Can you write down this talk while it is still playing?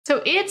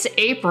So it's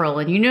April,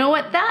 and you know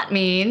what that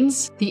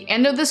means. The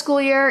end of the school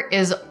year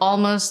is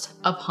almost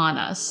upon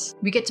us.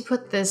 We get to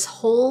put this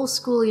whole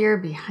school year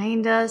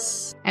behind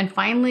us and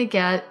finally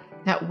get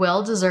that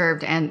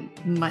well-deserved and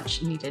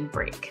much-needed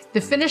break. The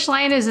finish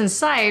line is in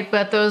sight,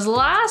 but those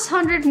last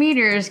 100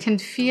 meters can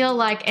feel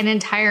like an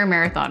entire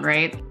marathon,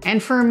 right?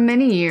 And for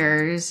many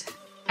years,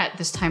 at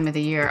this time of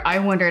the year, I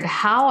wondered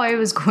how I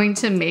was going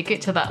to make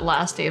it to that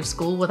last day of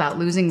school without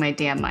losing my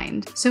damn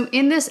mind. So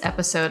in this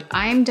episode,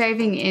 I'm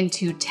diving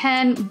into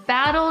 10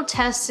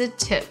 battle-tested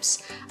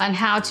tips on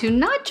how to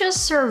not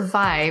just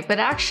survive, but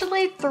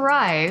actually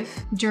thrive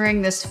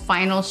during this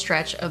final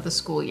stretch of the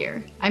school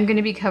year. I'm going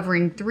to be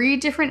covering 3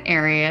 different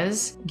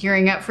areas: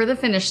 gearing up for the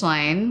finish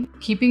line,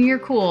 keeping your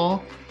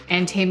cool,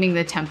 and taming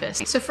the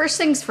tempest. So first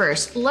things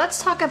first,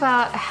 let's talk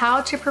about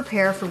how to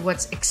prepare for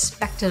what's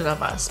expected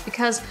of us,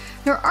 because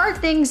there are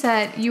things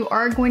that you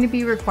are going to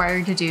be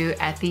required to do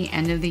at the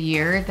end of the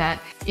year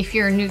that if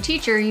you're a new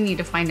teacher, you need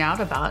to find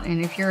out about.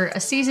 And if you're a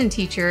seasoned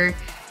teacher,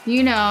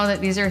 you know that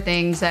these are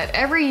things that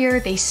every year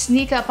they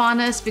sneak up on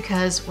us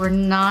because we're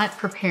not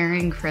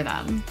preparing for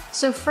them.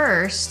 So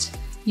first,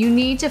 you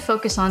need to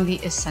focus on the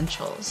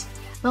essentials.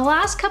 The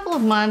last couple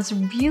of months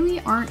really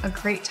aren't a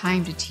great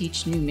time to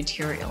teach new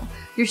material.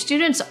 Your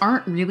students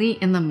aren't really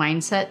in the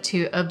mindset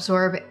to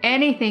absorb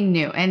anything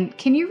new, and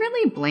can you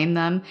really blame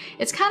them?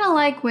 It's kind of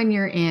like when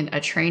you're in a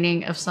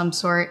training of some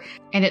sort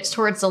and it's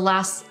towards the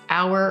last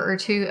hour or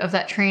two of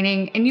that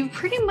training and you've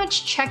pretty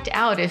much checked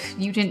out if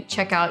you didn't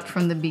check out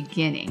from the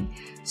beginning.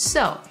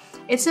 So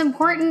it's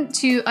important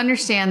to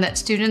understand that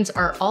students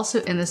are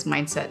also in this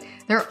mindset.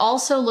 They're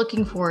also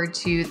looking forward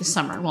to the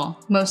summer. Well,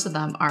 most of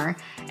them are.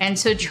 And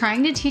so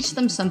trying to teach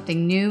them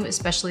something new,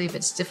 especially if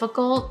it's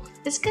difficult,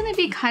 is going to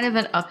be kind of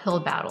an uphill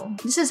battle.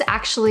 This is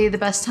actually the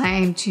best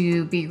time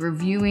to be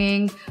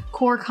reviewing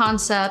core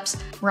concepts,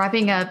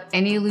 wrapping up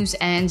any loose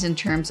ends in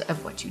terms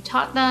of what you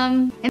taught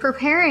them, and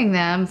preparing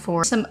them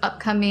for some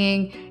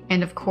upcoming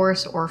end of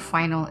course or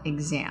final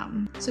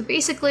exam. So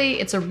basically,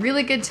 it's a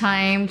really good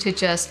time to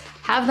just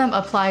have them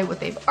apply what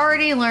they've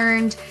already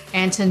learned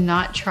and to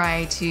not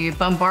try to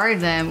bombard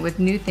them with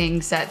new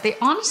things that they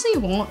honestly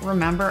won't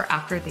remember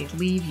after they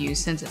leave you,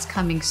 since it's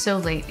coming so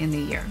late in the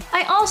year.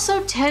 I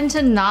also tend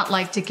to not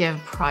like to give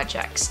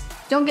projects.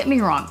 Don't get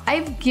me wrong,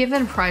 I've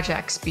given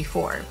projects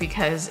before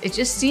because it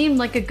just seemed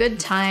like a good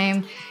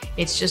time.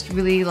 It's just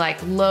really like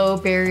low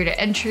barrier to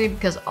entry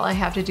because all I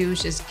have to do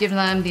is just give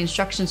them the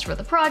instructions for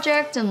the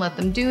project and let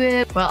them do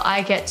it while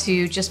I get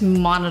to just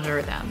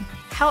monitor them.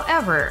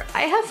 However,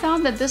 I have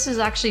found that this has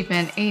actually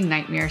been a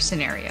nightmare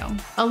scenario.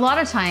 A lot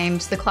of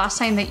times, the class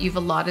time that you've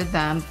allotted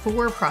them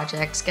for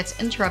projects gets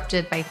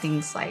interrupted by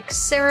things like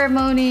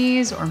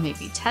ceremonies or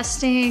maybe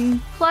testing.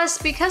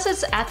 Plus, because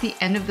it's at the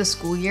end of the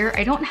school year,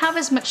 I don't have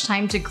as much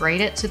time to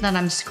grade it, so then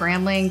I'm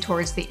scrambling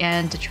towards the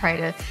end to try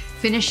to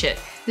finish it.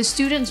 The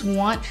students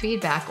want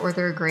feedback or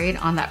their grade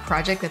on that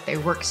project that they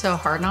worked so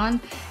hard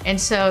on.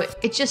 And so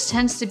it just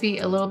tends to be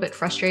a little bit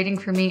frustrating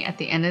for me at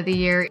the end of the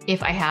year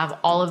if I have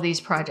all of these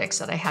projects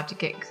that I have to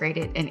get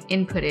graded and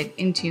inputted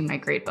into my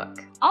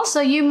gradebook. Also,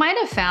 you might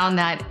have found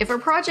that if a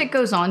project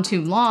goes on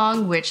too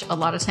long, which a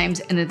lot of times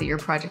end of the year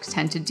projects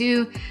tend to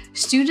do,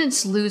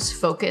 students lose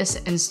focus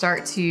and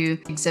start to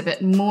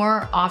exhibit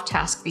more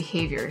off-task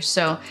behaviors.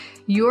 So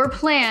your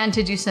plan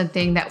to do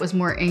something that was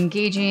more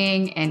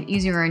engaging and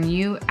easier on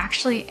you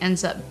actually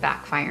ends up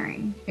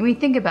backfiring. I mean,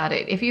 think about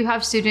it. If you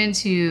have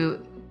students who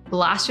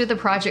blast through the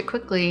project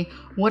quickly,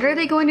 what are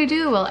they going to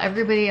do while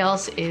everybody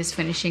else is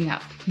finishing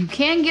up? You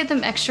can give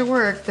them extra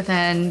work, but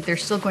then they're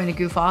still going to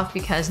goof off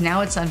because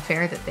now it's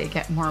unfair that they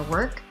get more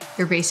work.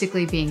 They're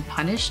basically being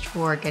punished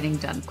for getting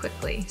done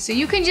quickly. So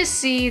you can just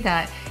see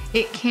that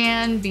it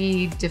can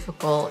be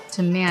difficult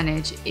to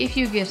manage if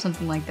you give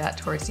something like that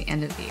towards the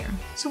end of the year.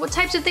 So what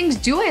types of things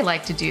do I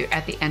like to do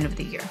at the end of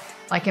the year?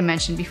 Like I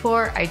mentioned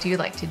before, I do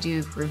like to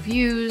do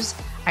reviews.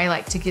 I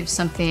like to give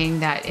something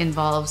that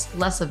involves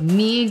less of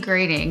me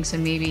grading. So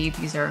maybe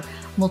these are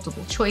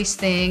multiple choice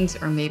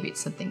things, or maybe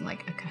it's something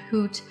like a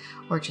Kahoot,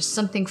 or just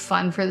something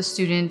fun for the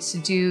students to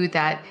do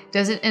that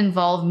doesn't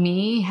involve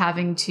me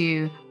having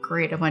to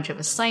grade a bunch of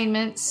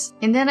assignments.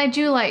 And then I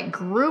do like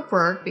group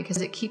work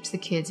because it keeps the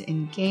kids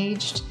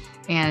engaged.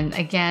 And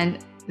again,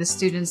 the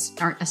students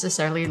aren't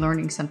necessarily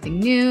learning something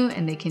new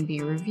and they can be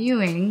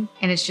reviewing,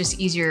 and it's just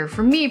easier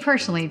for me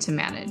personally to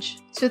manage.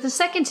 So the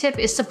second tip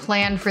is to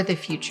plan for the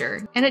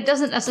future. And it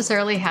doesn't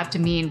necessarily have to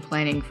mean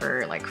planning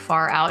for like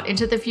far out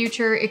into the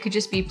future. It could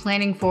just be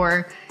planning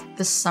for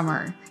the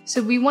summer.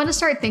 So we want to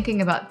start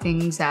thinking about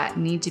things that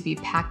need to be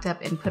packed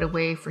up and put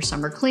away for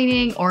summer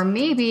cleaning, or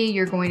maybe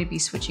you're going to be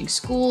switching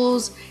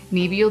schools,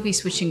 maybe you'll be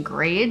switching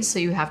grades, so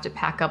you have to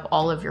pack up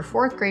all of your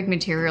 4th grade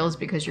materials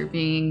because you're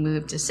being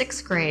moved to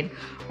 6th grade,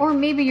 or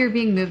maybe you're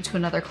being moved to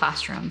another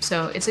classroom.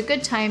 So it's a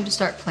good time to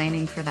start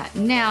planning for that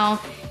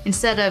now,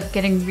 instead of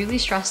getting really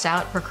stressed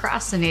out,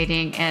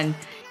 procrastinating, and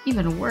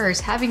even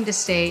worse, having to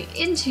stay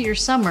into your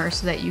summer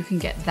so that you can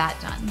get that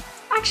done.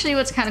 Actually,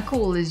 what's kind of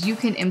cool is you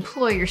can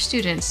employ your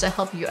students to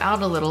help you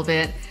out a little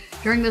bit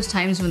during those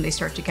times when they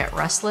start to get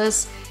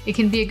restless, it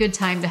can be a good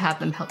time to have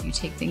them help you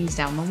take things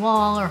down the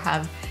wall or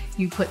have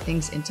you put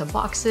things into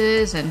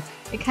boxes, and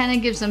it kind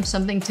of gives them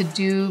something to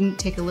do,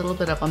 take a little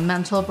bit of a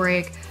mental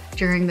break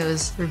during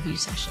those review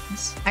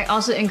sessions. I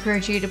also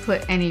encourage you to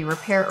put any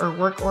repair or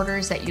work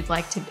orders that you'd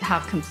like to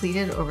have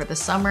completed over the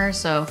summer.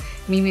 So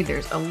maybe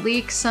there's a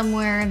leak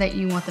somewhere that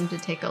you want them to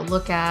take a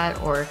look at,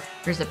 or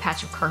there's a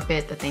patch of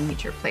carpet that they need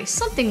to replace,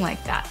 something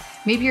like that.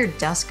 Maybe your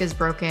desk is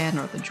broken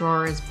or the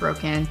drawer is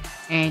broken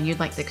and you'd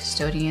like the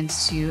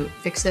custodians to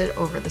fix it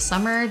over the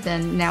summer,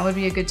 then now would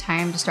be a good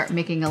time to start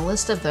making a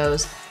list of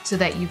those so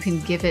that you can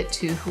give it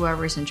to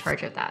whoever's in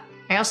charge of that.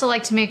 I also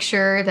like to make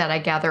sure that I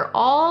gather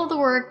all the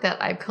work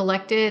that I've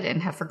collected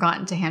and have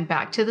forgotten to hand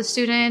back to the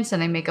students,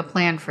 and I make a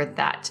plan for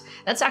that.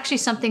 That's actually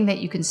something that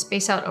you can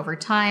space out over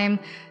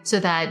time so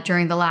that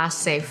during the last,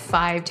 say,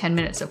 5-10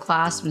 minutes of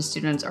class when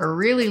students are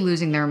really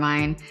losing their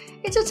mind,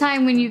 it's a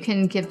time when you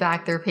can give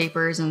back their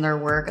papers and their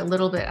work a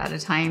little bit at a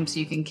time so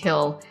you can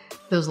kill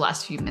those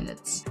last few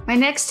minutes. My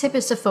next tip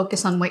is to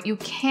focus on what you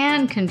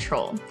can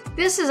control.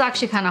 This is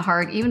actually kind of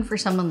hard even for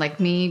someone like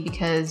me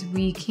because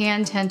we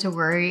can tend to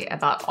worry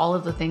about all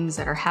of the things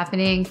that are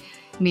happening.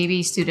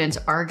 Maybe students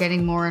are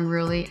getting more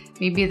unruly.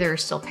 Maybe there are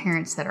still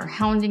parents that are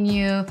hounding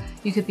you.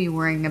 You could be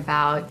worrying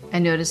about a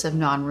notice of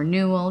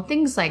non-renewal,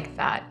 things like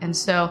that. And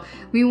so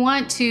we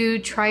want to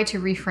try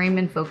to reframe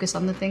and focus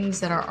on the things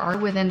that are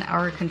within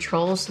our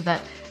control so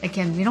that,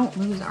 again, we don't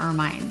lose our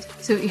mind.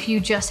 So if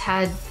you just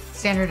had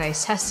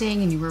standardized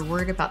testing and you were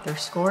worried about their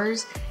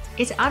scores,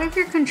 it's out of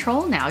your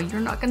control now.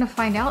 You're not going to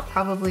find out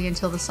probably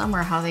until the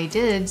summer how they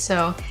did.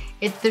 So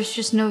there's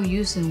just no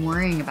use in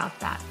worrying about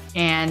that.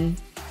 And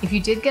if you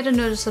did get a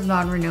notice of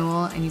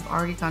non-renewal and you've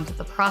already gone through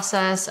the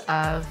process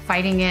of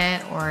fighting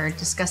it or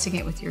discussing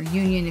it with your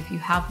union if you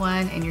have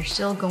one, and you're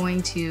still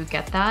going to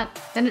get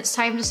that, then it's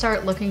time to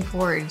start looking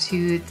forward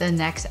to the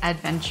next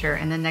adventure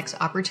and the next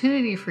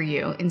opportunity for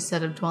you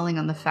instead of dwelling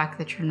on the fact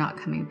that you're not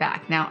coming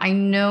back. Now, I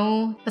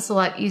know that's a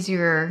lot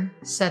easier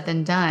said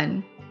than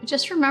done. But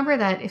just remember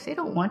that if they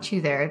don't want you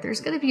there,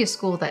 there's going to be a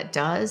school that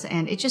does,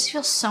 and it just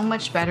feels so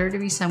much better to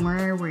be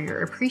somewhere where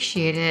you're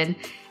appreciated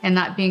and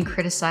not being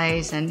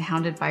criticized and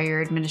hounded by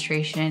your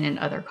administration and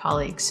other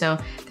colleagues. So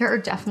there are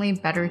definitely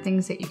better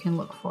things that you can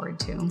look forward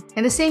to.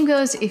 And the same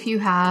goes if you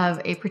have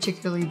a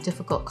particularly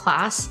difficult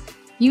class.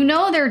 You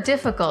know they're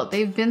difficult.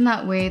 They've been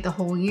that way the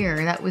whole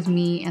year. That was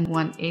me in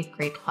one 8th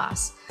grade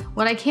class.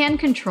 What I can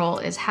control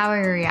is how I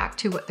react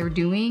to what they're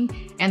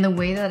doing and the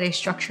way that I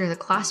structure the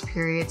class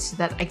periods so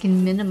that I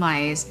can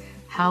minimize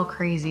how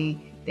crazy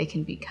they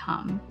can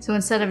become. So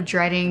instead of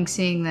dreading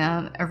seeing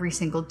them every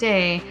single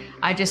day,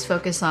 I just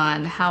focus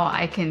on how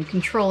I can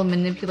control and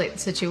manipulate the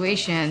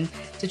situation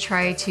to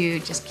try to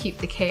just keep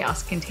the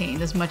chaos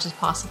contained as much as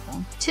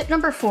possible. Tip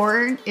number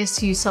 4 is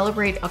to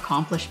celebrate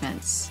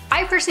accomplishments.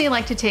 I personally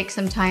like to take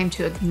some time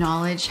to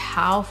acknowledge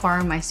how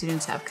far my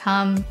students have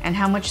come and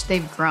how much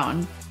they've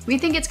grown. We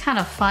think it's kind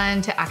of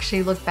fun to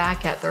actually look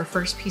back at their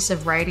first piece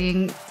of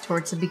writing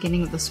towards the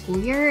beginning of the school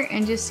year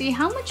and just see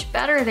how much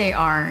better they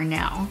are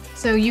now.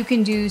 So you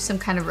can do some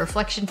kind of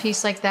reflection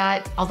piece like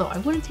that, although I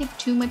wouldn't take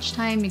too much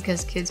time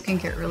because kids can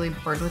get really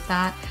bored with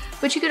that.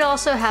 But you could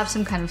also have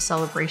some kind of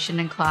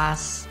celebration in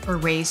class or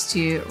ways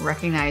to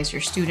recognize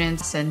your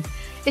students, and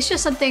it's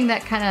just something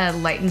that kind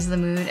of lightens the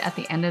mood at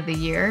the end of the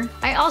year.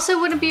 I also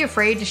wouldn't be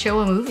afraid to show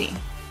a movie.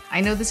 I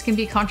know this can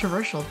be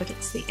controversial, but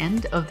it's the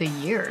end of the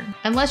year.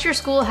 Unless your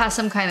school has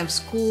some kind of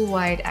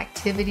school-wide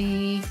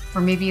activity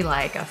or maybe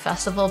like a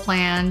festival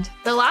planned,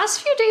 the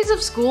last few days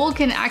of school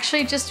can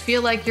actually just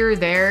feel like you're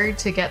there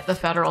to get the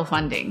federal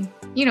funding.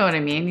 You know what I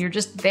mean? You're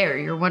just there.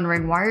 You're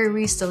wondering, why are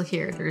we still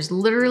here? There's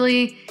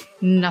literally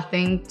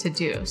nothing to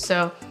do.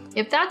 So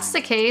if that's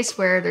the case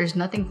where there's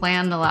nothing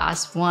planned the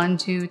last 1,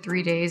 2,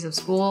 3 days of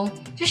school,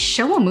 just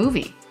show a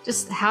movie.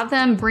 Just have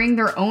them bring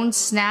their own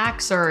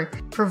snacks or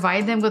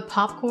provide them with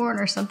popcorn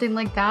or something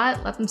like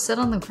that. Let them sit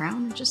on the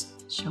ground and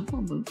just show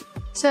a movie.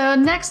 So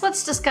next,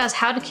 let's discuss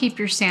how to keep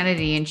your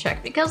sanity in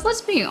check, because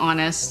let's be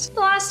honest, the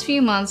last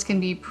few months can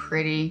be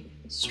pretty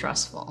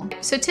stressful.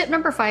 So tip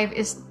number 5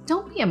 is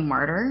don't be a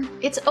martyr.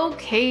 It's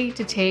okay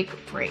to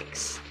take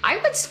breaks. I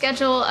would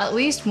schedule at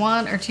least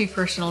 1 or 2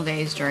 personal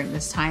days during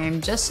this time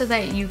just so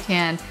that you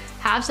can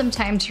have some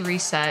time to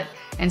reset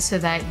and so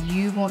that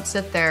you won't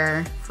sit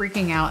there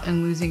freaking out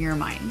and losing your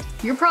mind.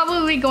 You're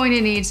probably going to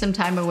need some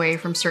time away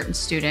from certain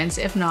students,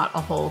 if not a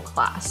whole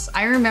class.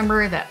 I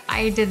remember that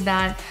I did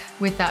that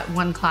with that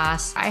one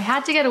class. I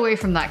had to get away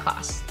from that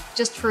class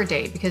just for a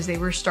day because they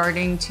were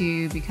starting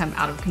to become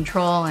out of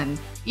control, and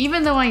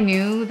even though I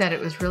knew that it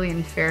was really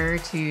unfair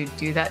to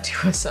do that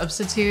to a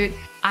substitute,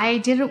 I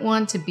didn't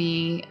want to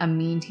be a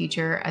mean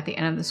teacher at the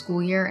end of the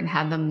school year and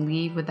have them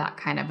leave with that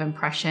kind of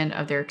impression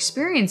of their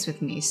experience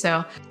with me.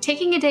 So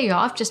taking a day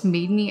off just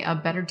made me a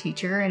better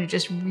teacher, and it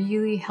just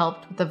really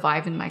helped with the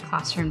vibe in my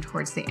classroom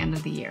towards the end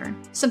of the year.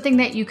 Something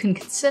that you can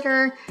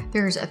consider,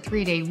 there's a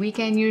 3-day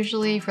weekend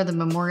usually for the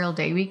Memorial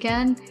Day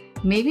weekend.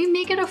 Maybe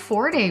make it a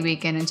 4-day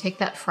weekend and take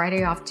that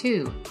Friday off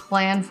too.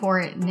 Plan for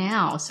it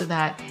now so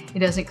that it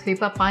doesn't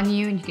creep up on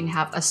you and you can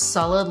have a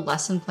solid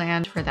lesson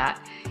plan for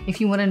that.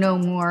 If you want to know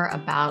more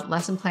about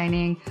lesson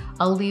planning,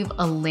 I'll leave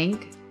a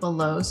link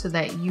below so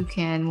that you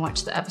can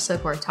watch the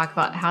episode where I talk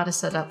about how to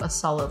set up a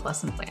solid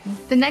lesson plan.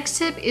 The next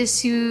tip is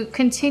to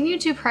continue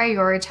to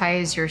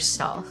prioritize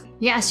yourself.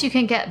 Yes, you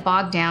can get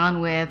bogged down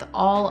with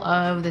all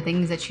of the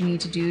things that you need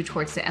to do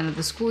towards the end of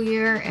the school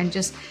year and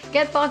just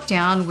get bogged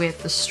down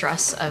with the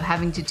stress of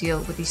having to deal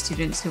with these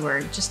students who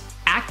are just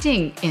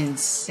acting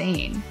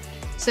insane.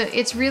 So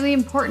it's really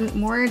important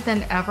more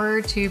than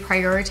ever to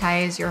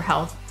prioritize your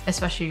health,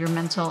 especially your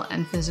mental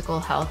and physical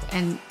health,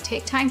 and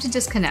take time to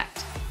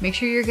disconnect. Make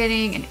sure you're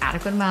getting an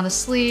adequate amount of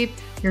sleep,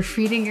 you're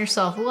feeding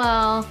yourself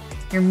well,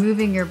 you're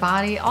moving your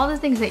body, all the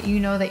things that you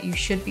know that you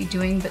should be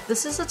doing. But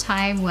this is a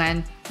time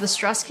when the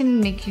stress can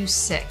make you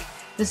sick.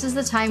 This is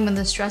the time when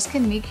the stress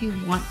can make you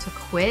want to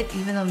quit,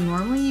 even though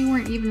normally you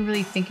weren't even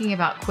really thinking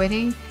about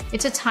quitting.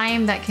 It's a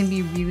time that can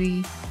be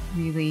really,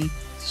 really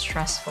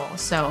stressful.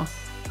 So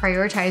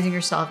prioritizing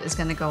yourself is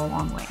going to go a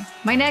long way.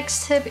 My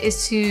next tip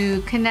is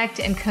to connect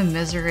and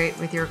commiserate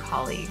with your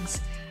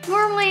colleagues.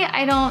 Normally,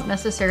 I don't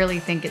necessarily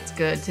think it's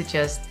good to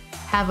just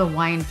have a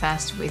whine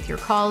fest with your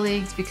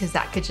colleagues because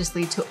that could just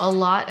lead to a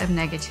lot of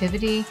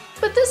negativity.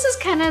 But this is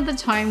kind of the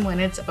time when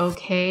it's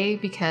okay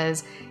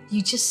because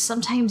you just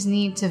sometimes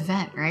need to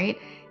vent, right?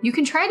 You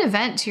can try to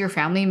vent to your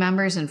family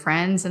members and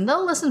friends and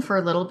they'll listen for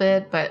a little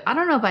bit, but I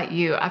don't know about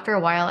you. After a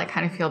while, I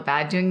kind of feel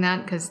bad doing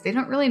that because they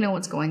don't really know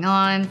what's going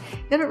on.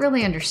 They don't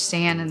really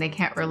understand and they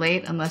can't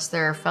relate unless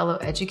they're fellow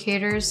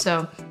educators.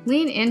 So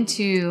lean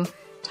into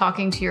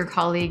talking to your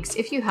colleagues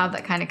if you have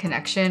that kind of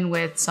connection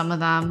with some of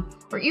them,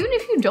 or even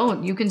if you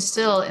don't, you can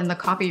still in the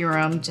copy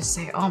room just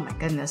say, oh my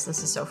goodness,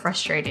 this is so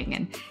frustrating.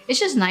 And it's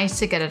just nice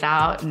to get it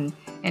out and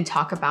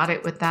talk about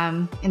it with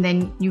them. And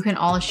then you can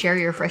all share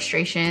your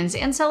frustrations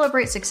and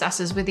celebrate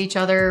successes with each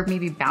other,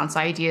 maybe bounce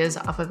ideas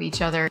off of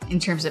each other in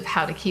terms of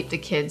how to keep the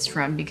kids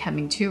from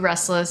becoming too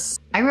restless.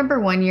 I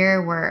remember one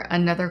year where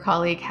another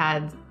colleague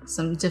had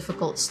some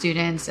difficult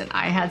students and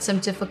I had some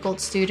difficult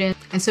students.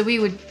 And so we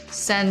would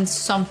send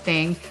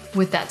something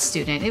with that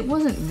student. It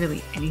wasn't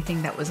really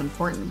anything that was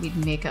important. We'd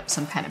make up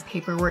some kind of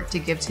paperwork to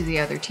give to the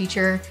other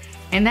teacher.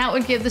 And that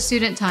would give the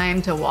student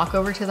time to walk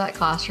over to that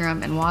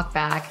classroom and walk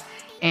back.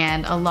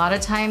 And a lot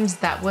of times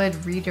that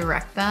would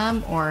redirect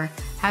them or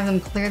have them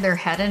clear their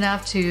head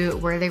enough to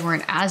where they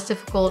weren't as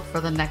difficult for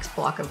the next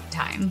block of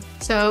time.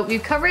 So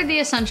we've covered the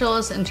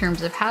essentials in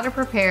terms of how to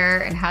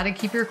prepare and how to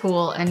keep your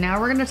cool. And now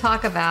we're going to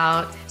talk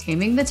about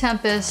taming the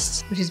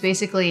tempest, which is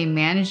basically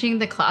managing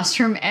the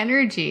classroom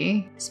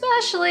energy,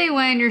 especially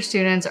when your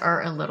students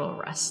are a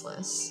little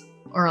restless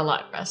or a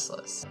lot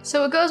restless.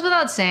 So it goes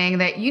without saying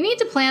that you need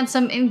to plan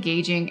some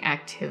engaging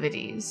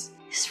activities.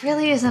 This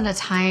really isn't a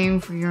time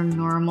for your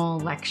normal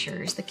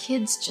lectures. The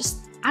kids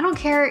just, I don't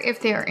care if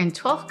they are in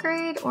 12th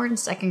grade or in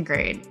 2nd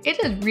grade. It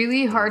is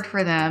really hard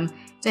for them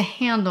to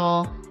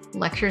handle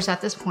lectures at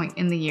this point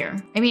in the year.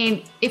 I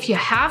mean, if you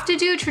have to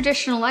do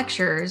traditional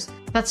lectures,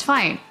 that's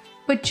fine.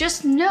 But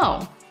just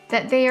know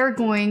that they are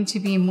going to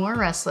be more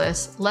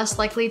restless, less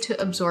likely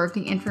to absorb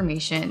the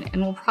information,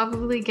 and will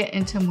probably get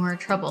into more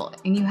trouble.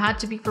 And you have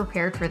to be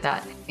prepared for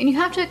that. And you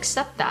have to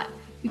accept that.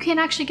 You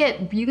can't actually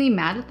get really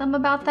mad at them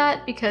about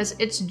that because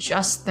it's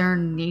just their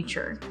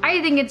nature.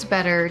 I think it's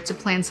better to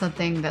plan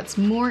something that's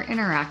more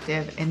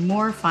interactive and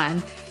more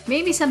fun.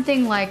 Maybe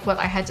something like what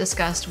I had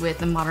discussed with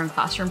the Modern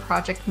Classroom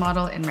Project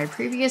model in my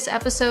previous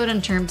episode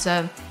in terms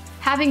of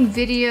having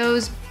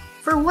videos.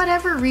 For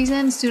whatever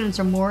reason, students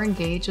are more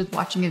engaged with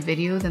watching a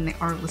video than they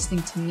are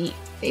listening to me.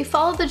 They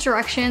follow the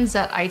directions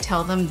that I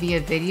tell them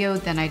via video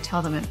than I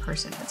tell them in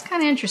person. It's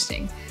kind of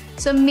interesting.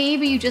 So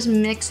maybe you just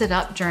mix it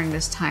up during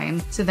this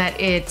time so that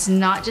it's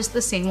not just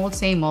the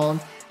same old.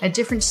 A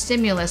different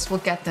stimulus will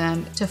get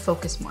them to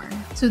focus more.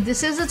 So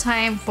this is a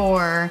time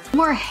for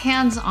more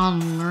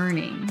hands-on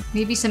learning.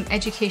 Maybe some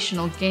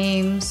educational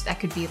games.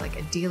 That could be like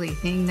a daily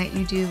thing that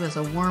you do as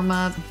a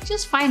warm-up.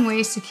 Just find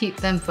ways to keep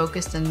them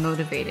focused and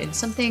motivated.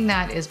 Something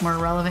that is more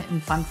relevant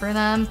and fun for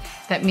them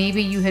that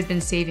maybe you had been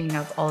saving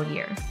up all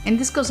year. And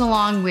this goes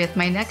along with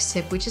my next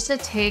tip, which is to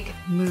take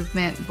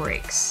movement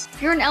breaks.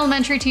 If you're an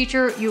elementary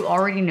teacher, you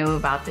already know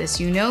about this.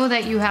 You know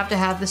that you have to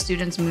have the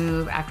students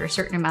move after a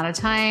certain amount of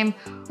time,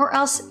 or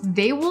else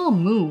they will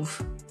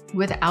move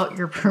without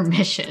your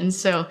permission.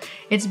 So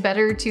it's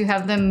better to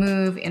have them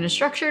move in a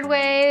structured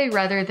way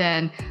rather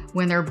than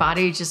when their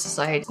body just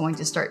decides going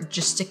to start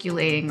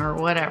gesticulating or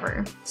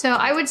whatever. So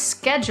I would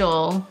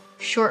schedule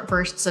short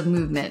bursts of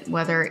movement,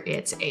 whether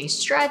it's a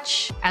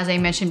stretch, as I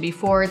mentioned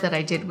before that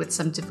I did with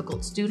some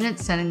difficult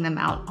students, sending them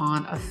out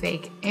on a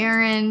fake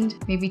errand,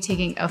 maybe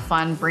taking a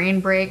fun brain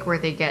break where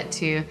they get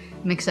to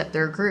mix up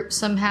their group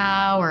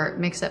somehow or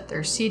mix up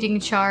their seating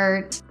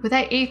chart. With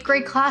that 8th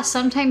grade class,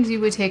 sometimes you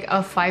would take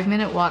a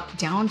 5-minute walk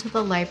down to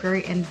the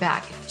library and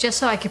back, just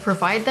so I could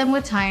provide them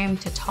with time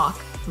to talk,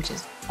 which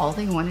is all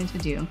they wanted to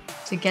do,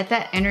 to get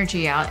that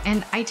energy out.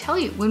 And I tell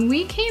you, when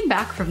we came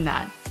back from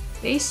that,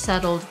 they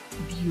settled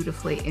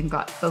beautifully and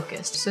got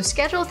focused. So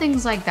schedule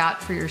things like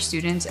that for your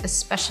students,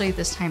 especially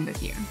this time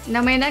of year.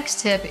 Now, my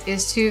next tip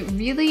is to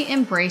really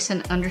embrace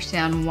and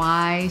understand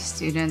why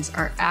students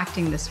are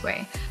acting this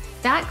way.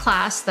 That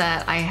class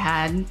that I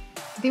had,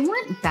 they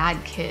weren't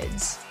bad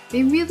kids.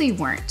 They really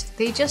weren't.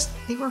 They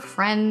were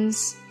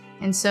friends.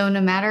 And so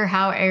no matter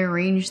how I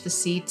arranged the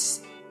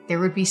seats, there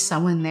would be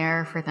someone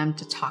there for them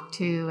to talk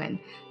to and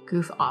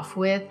goof off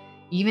with.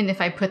 Even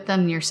if I put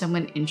them near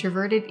someone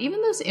introverted,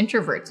 even those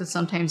introverts would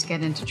sometimes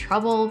get into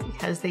trouble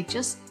because they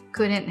just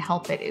couldn't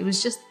help it. It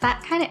was just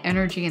that kind of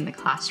energy in the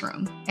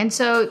classroom. And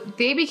so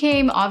they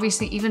became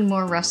obviously even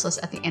more restless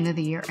at the end of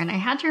the year, and I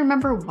had to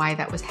remember why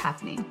that was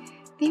happening.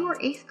 They were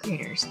 8th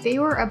graders. They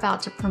were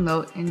about to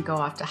promote and go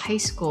off to high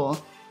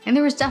school, and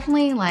there was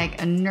definitely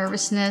like a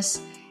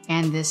nervousness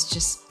and this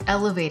just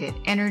elevated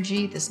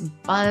energy, this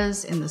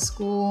buzz in the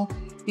school,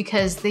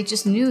 because they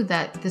just knew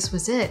that this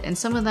was it. And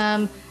some of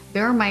them,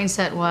 their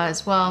mindset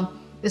was, well,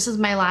 this is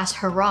my last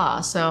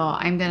hurrah, so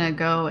I'm gonna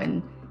go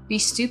and be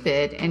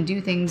stupid and do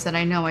things that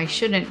I know I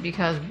shouldn't,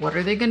 because what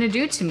are they gonna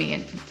do to me?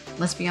 And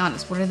let's be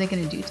honest, what are they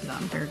gonna do to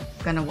them? They're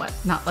gonna what,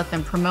 not let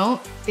them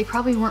promote? They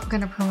probably weren't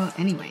gonna promote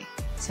anyway,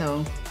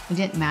 so it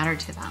didn't matter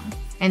to them.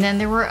 And then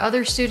there were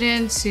other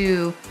students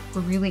who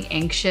were really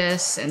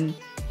anxious and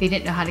they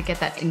didn't know how to get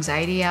that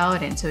anxiety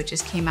out, and so it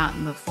just came out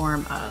in the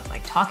form of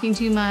like talking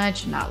too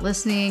much, not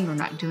listening, or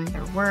not doing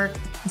their work.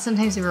 And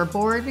sometimes they were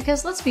bored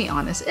because, let's be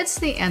honest, it's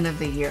the end of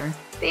the year.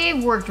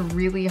 They've worked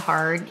really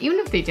hard. Even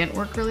if they didn't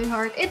work really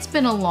hard, it's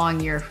been a long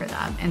year for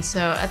them. And so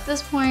at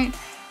this point,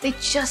 they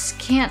just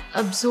can't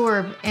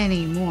absorb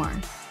anymore.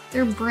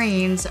 Their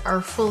brains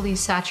are fully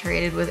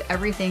saturated with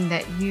everything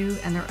that you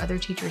and their other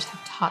teachers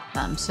have taught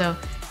them. So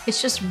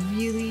it's just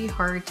really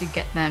hard to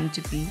get them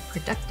to be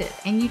productive.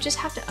 And you just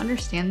have to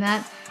understand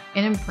that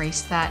and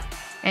embrace that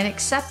and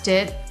accept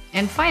it.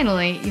 And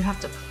finally, you have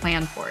to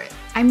plan for it.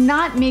 I'm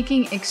not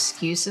making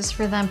excuses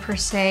for them per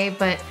se,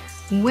 but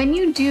when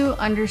you do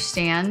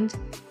understand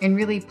and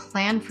really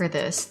plan for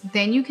this,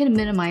 then you can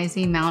minimize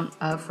the amount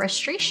of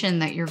frustration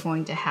that you're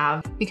going to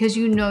have, because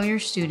you know your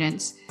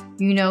students,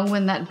 you know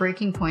when that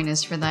breaking point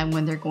is for them,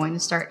 when they're going to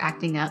start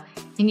acting up,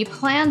 and you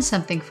plan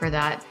something for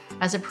that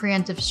as a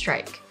preemptive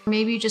strike.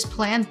 Maybe you just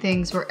plan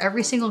things where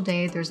every single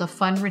day there's a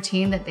fun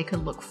routine that they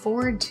could look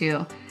forward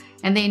to,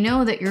 and they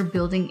know that you're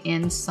building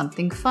in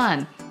something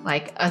fun,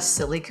 like a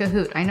silly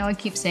Kahoot. I know I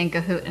keep saying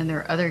Kahoot and there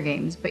are other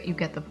games, but you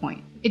get the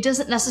point. It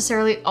doesn't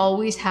necessarily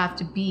always have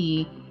to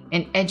be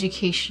an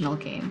educational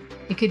game.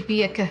 It could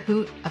be a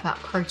Kahoot about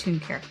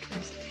cartoon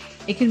characters.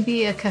 It can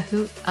be a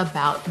Kahoot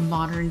about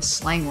modern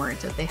slang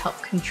words that they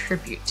help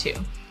contribute to.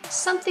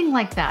 Something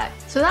like that.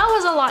 So that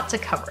was a lot to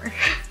cover.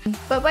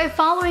 But by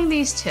following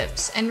these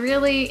tips and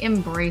really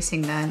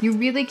embracing them, you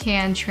really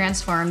can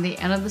transform the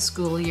end of the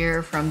school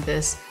year from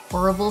this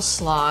horrible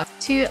slog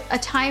to a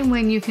time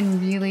when you can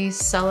really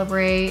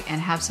celebrate and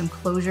have some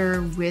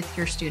closure with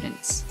your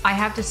students. I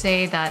have to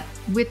say that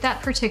with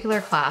that particular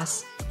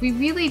class, we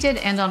really did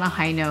end on a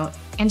high note.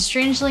 And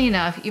strangely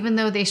enough, even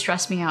though they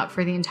stressed me out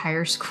for the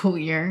entire school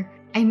year,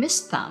 I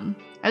missed them.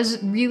 I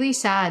was really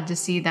sad to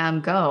see them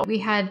go. We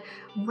had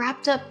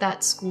wrapped up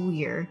that school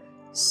year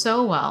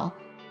so well,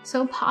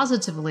 so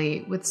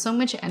positively, with so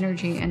much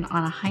energy and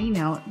on a high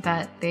note,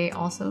 that they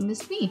also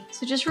missed me.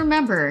 So just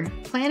remember,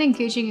 plan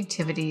engaging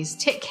activities,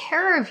 take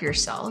care of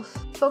yourself,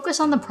 focus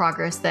on the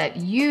progress that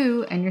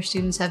you and your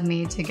students have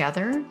made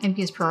together, and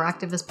be as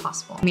proactive as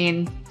possible. I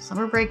mean,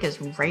 summer break is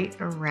right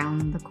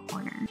around the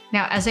corner.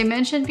 Now, as I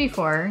mentioned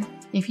before,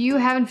 if you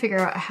haven't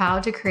figured out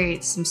how to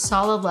create some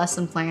solid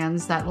lesson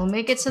plans that will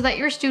make it so that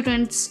your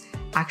students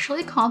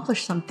actually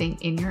accomplish something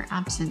in your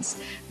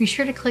absence, be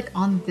sure to click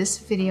on this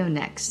video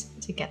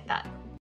next to get that.